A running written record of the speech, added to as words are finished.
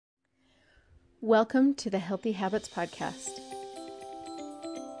Welcome to the Healthy Habits Podcast.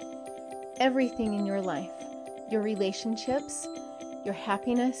 Everything in your life, your relationships, your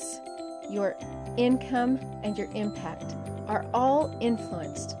happiness, your income, and your impact are all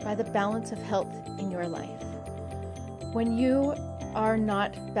influenced by the balance of health in your life. When you are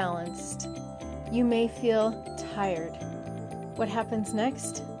not balanced, you may feel tired. What happens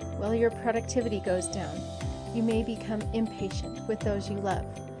next? Well, your productivity goes down. You may become impatient with those you love.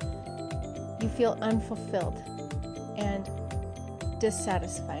 You feel unfulfilled and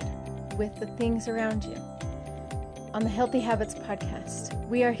dissatisfied with the things around you. On the Healthy Habits Podcast,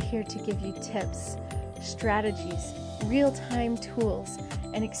 we are here to give you tips, strategies, real-time tools,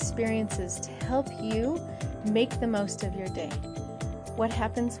 and experiences to help you make the most of your day. What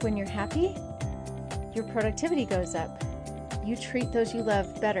happens when you're happy? Your productivity goes up. You treat those you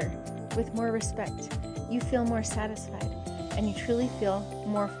love better, with more respect. You feel more satisfied, and you truly feel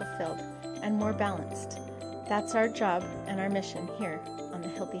more fulfilled and more balanced. That's our job and our mission here on the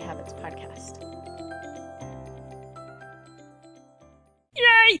Healthy Habits Podcast.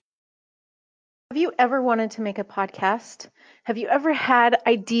 Yay! Have you ever wanted to make a podcast? Have you ever had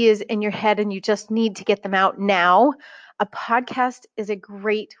ideas in your head and you just need to get them out now? A podcast is a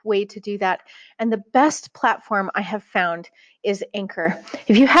great way to do that. And the best platform I have found is Anchor.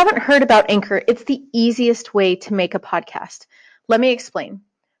 If you haven't heard about Anchor, it's the easiest way to make a podcast. Let me explain.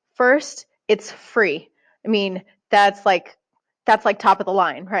 First, it's free. I mean, that's like top of the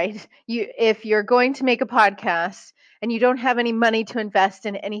line, right? If you're going to make a podcast and you don't have any money to invest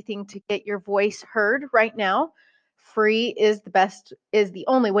in anything to get your voice heard right now, free is the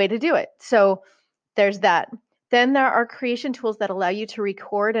only way to do it. So there's that. Then there are creation tools that allow you to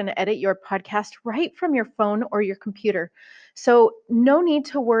record and edit your podcast right from your phone or your computer. So no need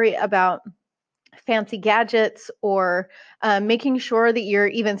to worry about fancy gadgets or making sure that you're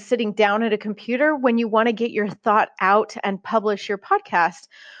even sitting down at a computer when you want to get your thought out and publish your podcast.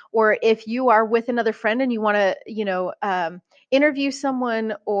 Or if you are with another friend and you want to, interview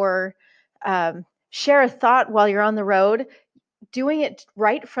someone or share a thought while you're on the road, doing it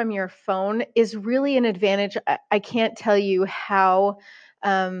right from your phone is really an advantage. I can't tell you how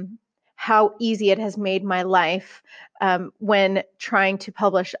easy it has made my life when trying to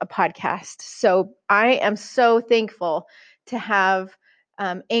publish a podcast. So I am so thankful to have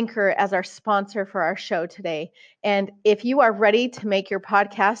Anchor as our sponsor for our show today. And if you are ready to make your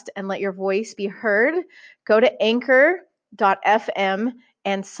podcast and let your voice be heard, go to anchor.fm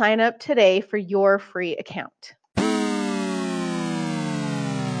and sign up today for your free account.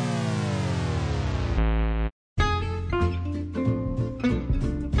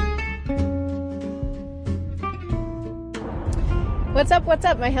 What's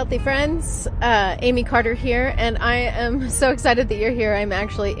up, my healthy friends? Amy Carter here, and I am so excited that you're here. I'm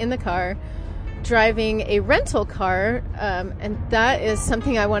actually in the car driving a rental car, and that is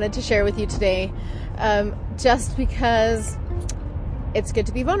something I wanted to share with you today, just because it's good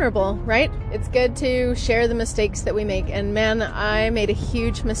to be vulnerable, right? It's good to share the mistakes that we make, and man, I made a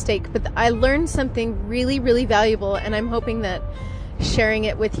huge mistake, but I learned something really, really valuable, and I'm hoping that sharing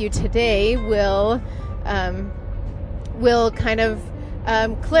it with you today will kind of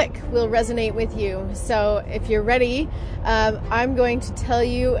click, will resonate with you. So if you're ready, I'm going to tell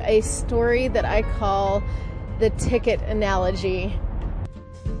you a story that I call the ticket analogy.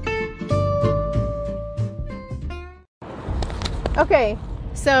 Okay,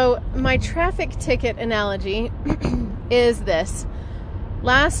 so my traffic ticket analogy is this.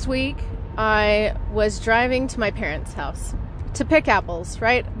 Last week, I was driving to my parents' house to pick apples,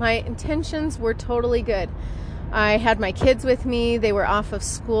 right? My intentions were totally good. I had my kids with me. They were off of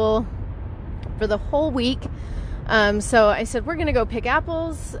school for the whole week. So I said, we're going to go pick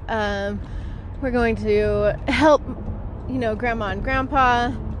apples. We're going to help, Grandma and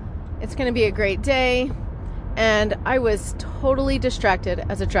Grandpa. It's going to be a great day. And I was totally distracted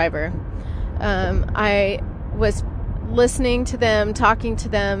as a driver. I was listening to them, talking to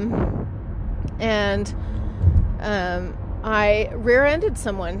them, and I rear-ended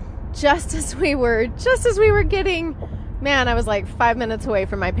someone. Just as we were getting, I was like 5 minutes away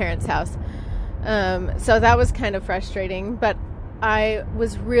from my parents' house. So that was kind of frustrating, but I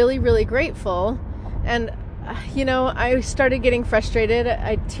was really, really grateful. And, I started getting frustrated.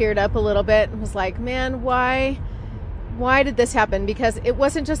 I teared up a little bit and was like, man, why did this happen? Because it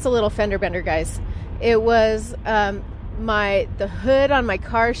wasn't just a little fender bender, guys. It was, the hood on my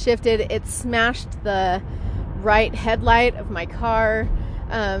car shifted. It smashed the right headlight of my car.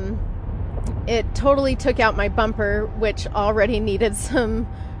 It totally took out my bumper, which already needed some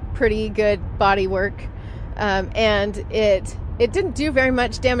pretty good body work. And it it didn't do very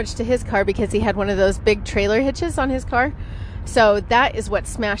much damage to his car because he had one of those big trailer hitches on his car. So that is what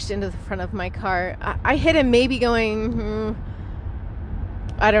smashed into the front of my car. I hit him maybe going,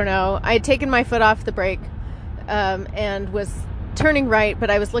 I don't know. I had taken my foot off the brake and was turning right,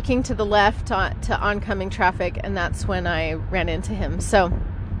 but I was looking to the left to oncoming traffic, and that's when I ran into him. So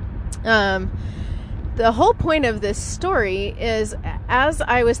the whole point of this story is, as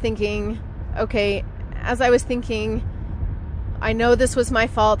I was thinking, I know this was my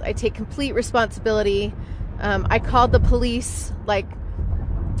fault. I take complete responsibility. I called the police. I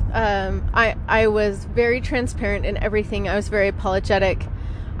was very transparent in everything. I was very apologetic.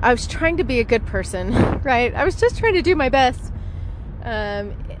 I was trying to be a good person, right? I was just trying to do my best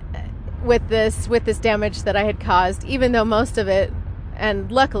with this damage that I had caused, even though most of it,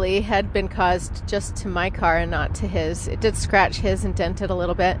 and luckily, had been caused just to my car and not to his. It did scratch his and dent it a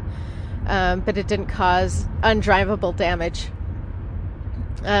little bit, but it didn't cause undrivable damage.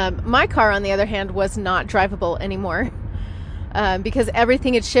 My car, on the other hand, was not drivable anymore because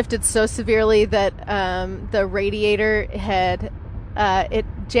everything had shifted so severely that the radiator had it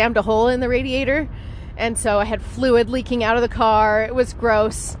jammed a hole in the radiator, and so I had fluid leaking out of the car. It was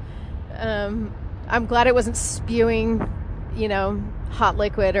gross. I'm glad it wasn't spewing, hot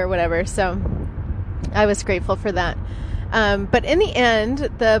liquid or whatever. So I was grateful for that. But in the end,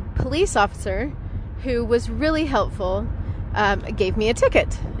 the police officer, who was really helpful, gave me a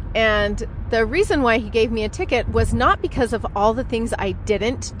ticket. And the reason why he gave me a ticket was not because of all the things I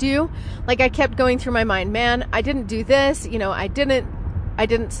didn't do. I kept going through my mind, man, I didn't do this. I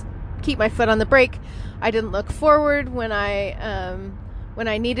didn't keep my foot on the brake. I didn't look forward when I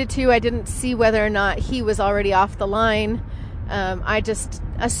needed to. I didn't see whether or not he was already off the line. I just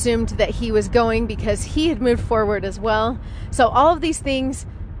assumed that he was going because he had moved forward as well. So all of these things,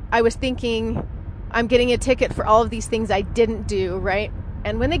 I was thinking, I'm getting a ticket for all of these things I didn't do, right?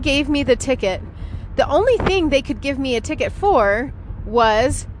 And when they gave me the ticket, the only thing they could give me a ticket for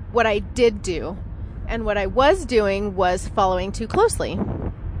was what I did do. And what I was doing was following too closely.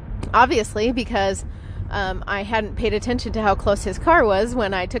 Obviously, because I hadn't paid attention to how close his car was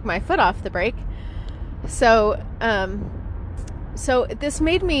when I took my foot off the brake. So this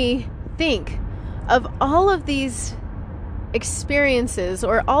made me think of all of these experiences,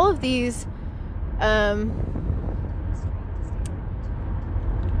 or all of these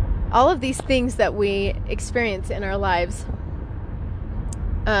things that we experience in our lives.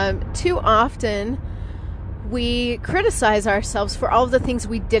 Too often we criticize ourselves for all of the things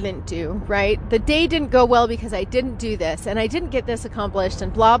we didn't do, right? The day didn't go well because I didn't do this, and I didn't get this accomplished,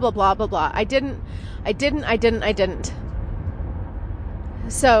 and blah, blah, blah, blah, blah. I didn't.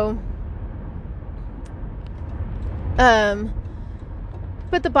 So,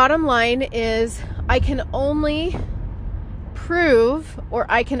 but the bottom line is, I can only prove, or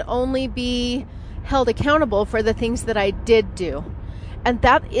I can only be held accountable for the things that I did do. And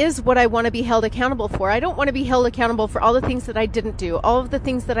that is what I want to be held accountable for. I don't want to be held accountable for all the things that I didn't do, all of the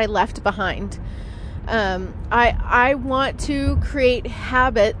things that I left behind. I want to create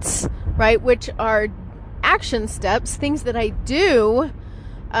habits, right, which are action steps, things that I do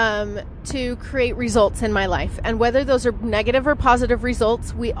to create results in my life. And whether those are negative or positive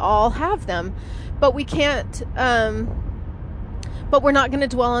results, we all have them. But we can't... But we're not going to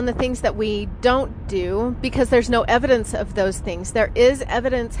dwell on the things that we don't do, because there's no evidence of those things. There is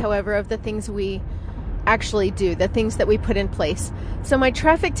evidence, however, of the things we actually do, the things that we put in place. So my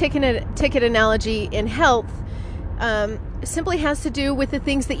traffic ticket analogy in health simply has to do with the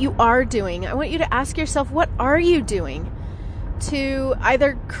things that you are doing. I want you to ask yourself, what are you doing to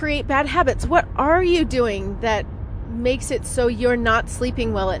either create bad habits? What are you doing that makes it so you're not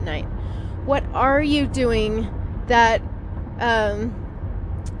sleeping well at night? What are you doing that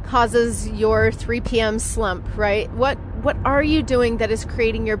causes your 3 p.m. slump, right? What are you doing that is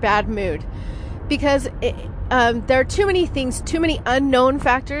creating your bad mood? Because there are too many things, too many unknown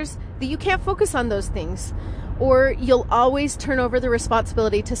factors that you can't focus on those things, or you'll always turn over the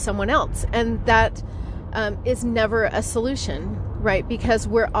responsibility to someone else. And that is never a solution, right? Because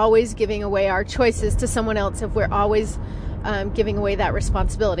we're always giving away our choices to someone else if we're always giving away that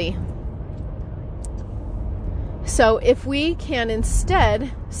responsibility. So if we can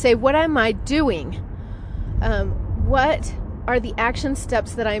instead say, what am I doing? What are the action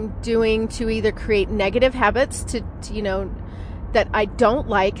steps that I'm doing to either create negative habits to that I don't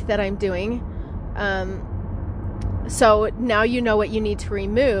like that I'm doing? So now you know what you need to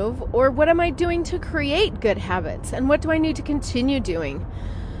remove, or what am I doing to create good habits? And what do I need to continue doing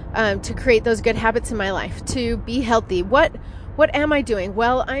to create those good habits in my life, to be healthy? What am I doing?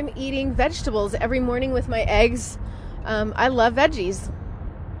 Well, I'm eating vegetables every morning with my eggs. I love veggies,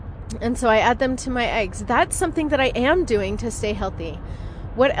 and so I add them to my eggs. That's something that I am doing to stay healthy.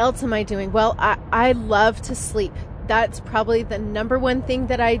 What else am I doing? Well, I love to sleep. That's probably the number one thing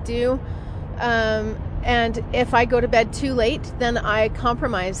that I do. And if I go to bed too late, then I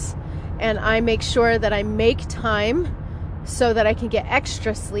compromise and I make sure that I make time so that I can get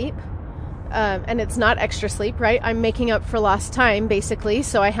extra sleep. And it's not extra sleep, right? I'm making up for lost time, basically.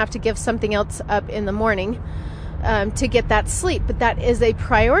 So I have to give something else up in the morning to get that sleep. But that is a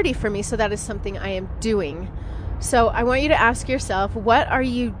priority for me. So that is something I am doing. So I want you to ask yourself, what are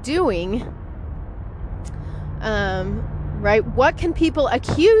you doing? Right? What can people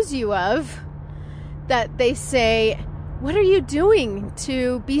accuse you of that they say, what are you doing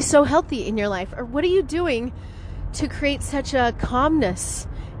to be so healthy in your life? Or what are you doing to create such a calmness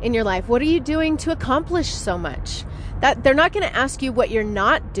in your life? What are you doing to accomplish so much? That they're not going to ask you what you're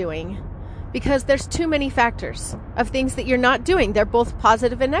not doing, because there's too many factors of things that you're not doing. They're both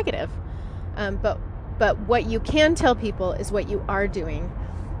positive and negative. But what you can tell people is what you are doing.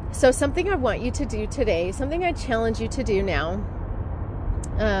 So something I want you to do today, something I challenge you to do now,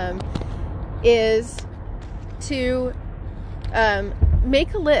 is to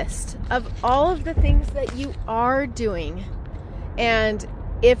make a list of all of the things that you are doing. And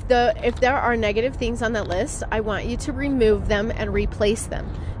if there are negative things on that list, I want you to remove them and replace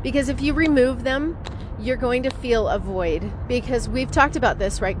them. Because if you remove them, you're going to feel a void, because we've talked about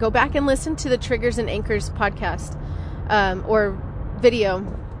this, right? Go back and listen to the Triggers and Anchors podcast or video.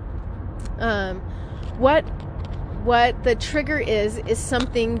 What the trigger is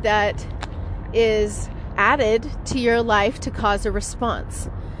something that is added to your life to cause a response.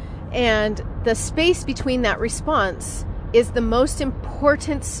 And the space between that response is the most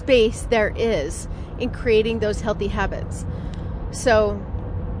important space there is in creating those healthy habits. So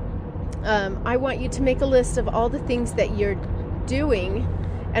I want you to make a list of all the things that you're doing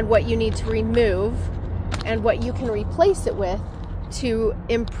and what you need to remove and what you can replace it with to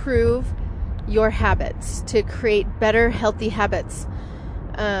improve your habits, to create better, healthy habits.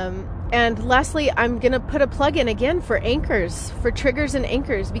 And lastly, I'm going to put a plug in again for anchors, for Triggers and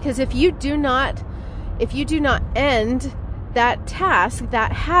Anchors, because if you do not end that task,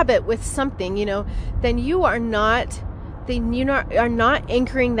 that habit with something, then you are not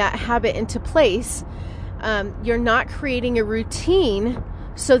anchoring that habit into place. You're not creating a routine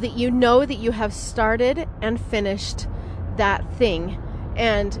so that you know that you have started and finished that thing.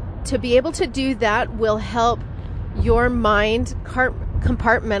 And to be able to do that will help your mind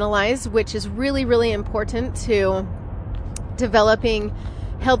compartmentalize, which is really, really important to developing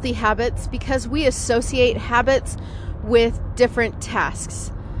healthy habits, because we associate habits with different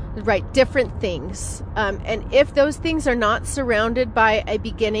tasks, right? Different things. And if those things are not surrounded by a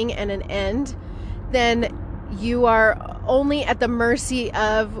beginning and an end, then you are only at the mercy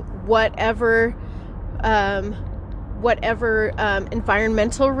of whatever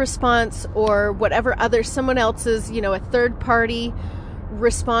environmental response or whatever someone else's, a third party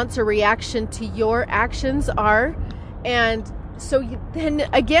response or reaction to your actions are. And so then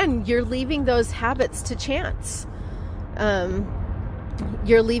again, you're leaving those habits to chance.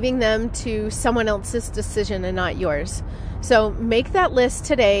 You're leaving them to someone else's decision and not yours. So make that list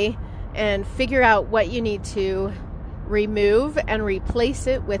today and figure out what you need to remove and replace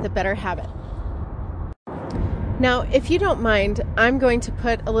it with a better habit. Now, if you don't mind, I'm going to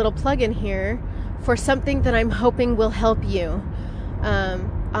put a little plug in here for something that I'm hoping will help you.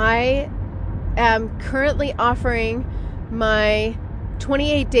 I am currently offering my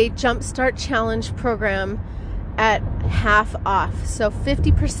 28-day Jumpstart Challenge program at half off. So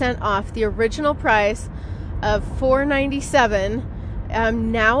 50% off the original price of $497.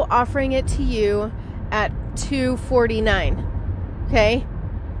 I'm now offering it to you at $249. Okay?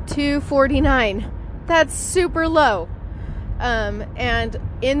 $249. That's super low. And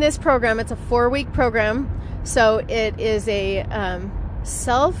in this program, it's a 4-week program. So it is a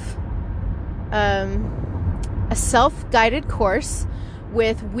self-guided course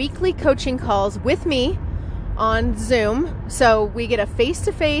with weekly coaching calls with me on Zoom. So we get a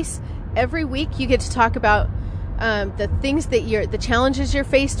face-to-face every week. You get to talk about the things that the challenges you're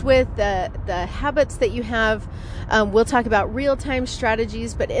faced with, the habits that you have. We'll talk about real-time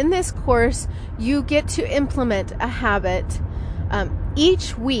strategies, but in this course, you get to implement a habit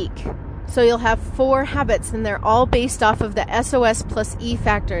each week. So you'll have 4 habits, and they're all based off of the SOS plus E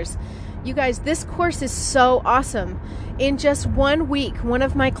factors. You guys, this course is so awesome. In just 1 week, one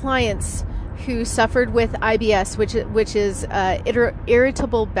of my clients who suffered with IBS, which is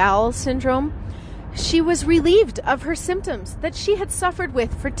irritable bowel syndrome, she was relieved of her symptoms that she had suffered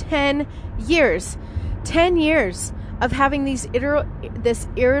with for 10 years. 10 years of having this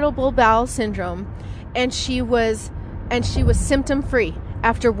irritable bowel syndrome, and she was symptom free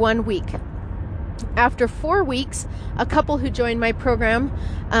after 1 week. After 4 weeks, a couple who joined my program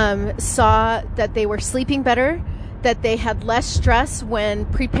saw that they were sleeping better, that they had less stress when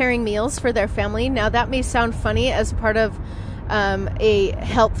preparing meals for their family. Now, that may sound funny as part of a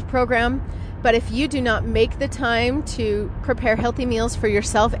health program, but if you do not make the time to prepare healthy meals for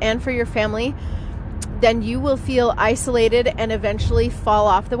yourself and for your family, then you will feel isolated and eventually fall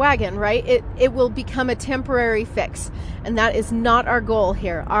off the wagon, right? It will become a temporary fix, and that is not our goal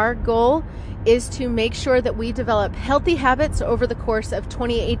here. Our goal is to make sure that we develop healthy habits over the course of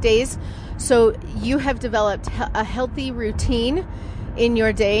 28 days, so you have developed a healthy routine in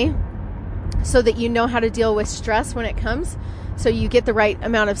your day so that you know how to deal with stress when it comes, so you get the right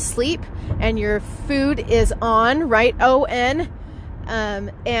amount of sleep and your food is on, right? ON,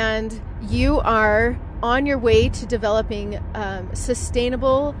 and you are on your way to developing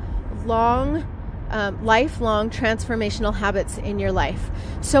sustainable, lifelong transformational habits in your life.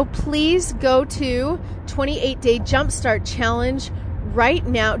 So please go to 28day Jumpstart Challenge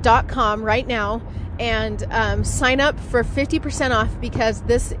 .com right now and sign up for 50% off, because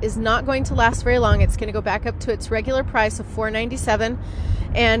this is not going to last very long. It's going to go back up to its regular price of $4.97,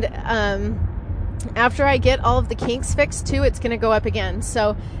 and after I get all of the kinks fixed too, it's going to go up again.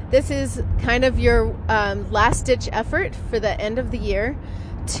 So this is kind of your last-ditch effort for the end of the year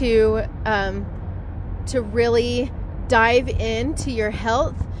to really dive into your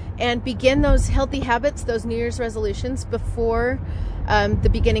health and begin those healthy habits, those New Year's resolutions before the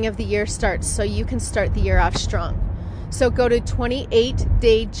beginning of the year starts, so you can start the year off strong. So go to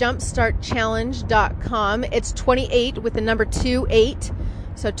 28dayjumpstartchallenge.com. It's 28 with the number 28.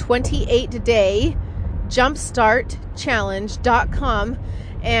 So 28day jumpstartchallenge.com,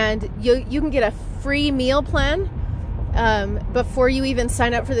 and you can get a free meal plan before you even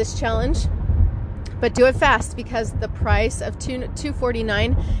sign up for this challenge. But do it fast, because the price of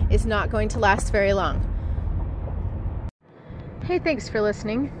 $249 is not going to last very long. Hey, thanks for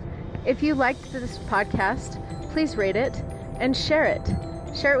listening. If you liked this podcast, please rate it and share it.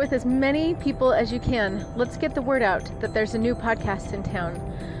 Share it with as many people as you can. Let's get the word out that there's a new podcast in town.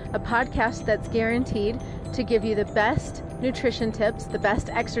 A podcast that's guaranteed to give you the best nutrition tips, the best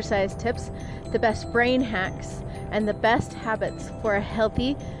exercise tips, the best brain hacks, and the best habits for a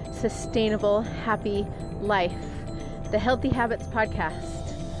healthy, sustainable, happy life. The Healthy Habits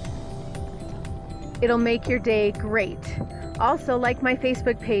Podcast. It'll make your day great. Also, like my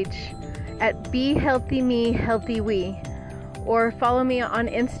Facebook page at Be Healthy Me, Healthy We, or follow me on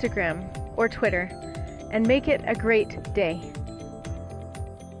Instagram or Twitter, and make it a great day.